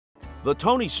The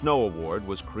Tony Snow Award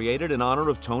was created in honor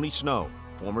of Tony Snow,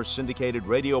 former syndicated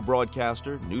radio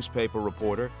broadcaster, newspaper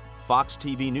reporter, Fox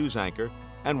TV news anchor,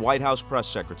 and White House press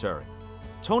secretary.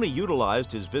 Tony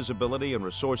utilized his visibility and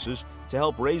resources to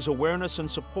help raise awareness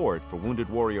and support for Wounded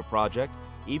Warrior Project,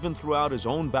 even throughout his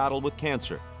own battle with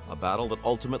cancer, a battle that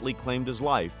ultimately claimed his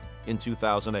life in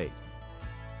 2008.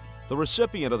 The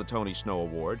recipient of the Tony Snow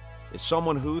Award is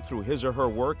someone who, through his or her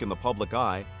work in the public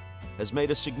eye, has made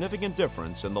a significant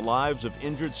difference in the lives of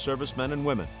injured servicemen and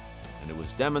women, and who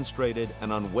has demonstrated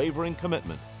an unwavering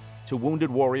commitment to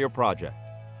Wounded Warrior Project.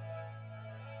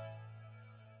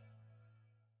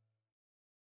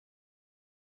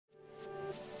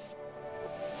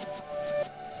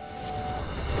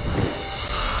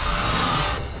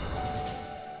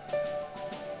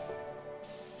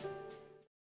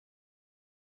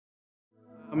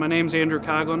 My name's Andrew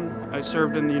Coughlin. I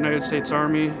served in the United States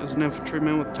Army as an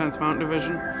infantryman with the 10th Mountain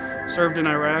Division. Served in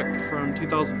Iraq from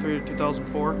 2003 to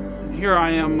 2004. Here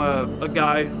I am, a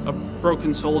guy, a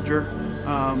broken soldier,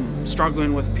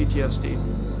 struggling with PTSD.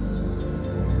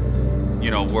 You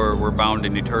know, we're bound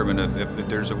and determined if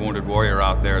there's a wounded warrior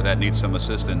out there that needs some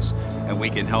assistance and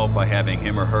we can help by having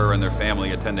him or her and their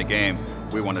family attend a game,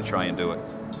 we want to try and do it.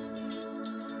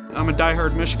 I'm a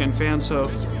diehard Michigan fan,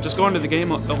 so just going to the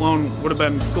game alone would have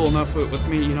been cool enough with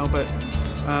me, you know, but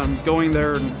going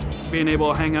there and being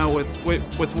able to hang out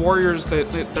with warriors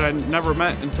that I never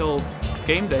met until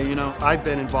game day, you know. I've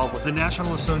been involved with the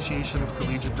National Association of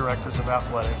Collegiate Directors of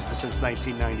Athletics since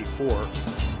 1994.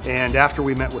 And after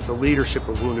we met with the leadership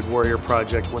of Wounded Warrior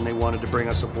Project when they wanted to bring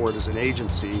us aboard as an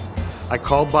agency, I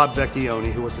called Bob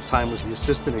Vecchione, who at the time was the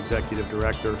Assistant Executive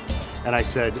Director, and I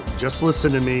said, just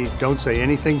listen to me, don't say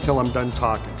anything till I'm done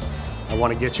talking. I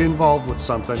want to get you involved with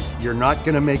something. You're not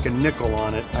going to make a nickel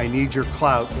on it. I need your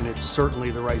clout, and it's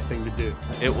certainly the right thing to do.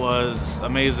 It was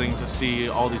amazing to see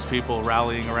all these people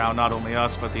rallying around not only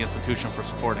us, but the institution for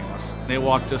supporting us. They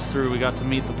walked us through, we got to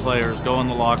meet the players, go in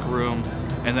the locker room,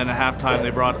 and then at halftime they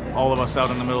brought all of us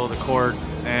out in the middle of the court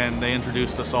and they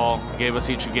introduced us all, gave us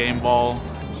each a game ball.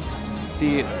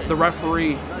 The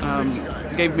referee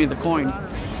gave me the coin.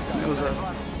 It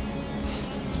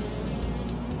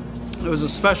was a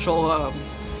special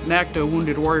NACDA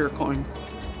Wounded Warrior coin.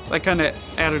 That kind of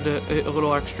added a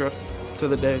little extra to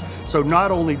the day. So not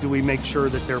only do we make sure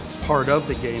that they're part of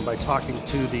the game by talking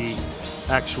to the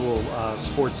actual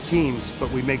sports teams, but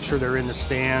we make sure they're in the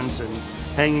stands and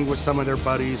hanging with some of their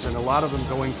buddies, and a lot of them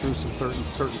going through some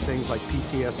certain things like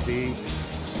PTSD.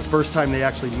 The first time they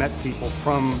actually met people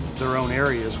from their own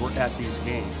areas were at these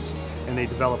games, and they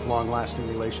developed long-lasting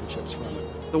relationships from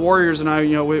it. The Warriors and I,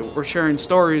 you know, we're sharing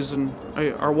stories, and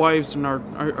our wives and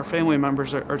our family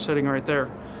members are sitting right there.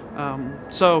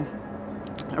 So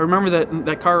I remember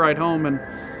that car ride home, and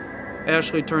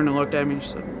Ashley turned and looked at me and she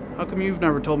said, "How come you've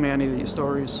never told me any of these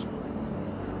stories?"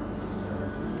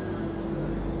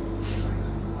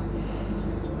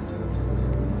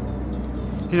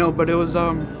 You know, but it was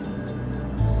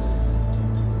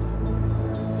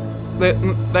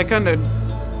that kind of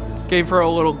gave her a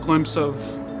little glimpse of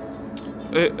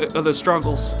the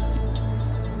struggles.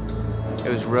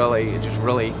 It just really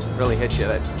hit you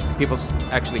that people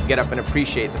actually get up and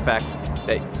appreciate the fact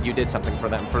that you did something for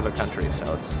them, for their country.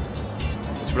 So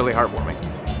it's really heartwarming.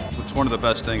 It's one of the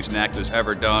best things NACDA's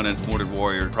ever done, and Wounded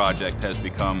Warrior Project has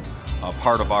become a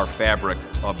part of our fabric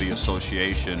of the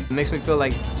association. It makes me feel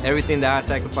like everything that I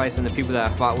sacrificed and the people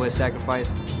that I fought with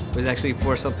sacrificed was actually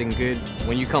for something good.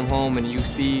 When you come home and you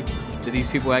see that these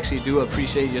people actually do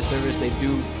appreciate your service, they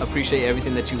do appreciate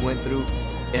everything that you went through,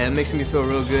 yeah, it makes me feel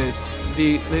real good.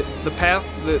 The path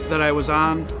that I was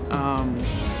on,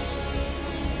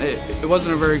 it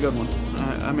wasn't a very good one.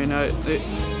 I mean,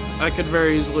 I could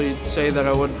very easily say that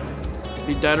I would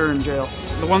be dead or in jail.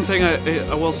 The one thing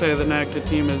I will say to the NACDA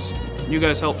team is you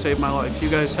guys helped save my life. You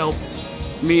guys helped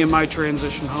me in my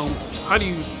transition home. How do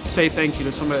you say thank you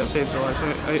to somebody that saves their life?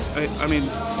 I mean,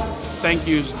 thank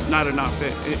you is not enough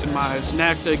in my eyes.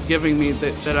 NACDA giving me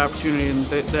that opportunity and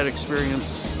that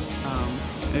experience,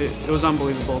 it was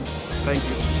unbelievable. Thank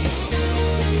you.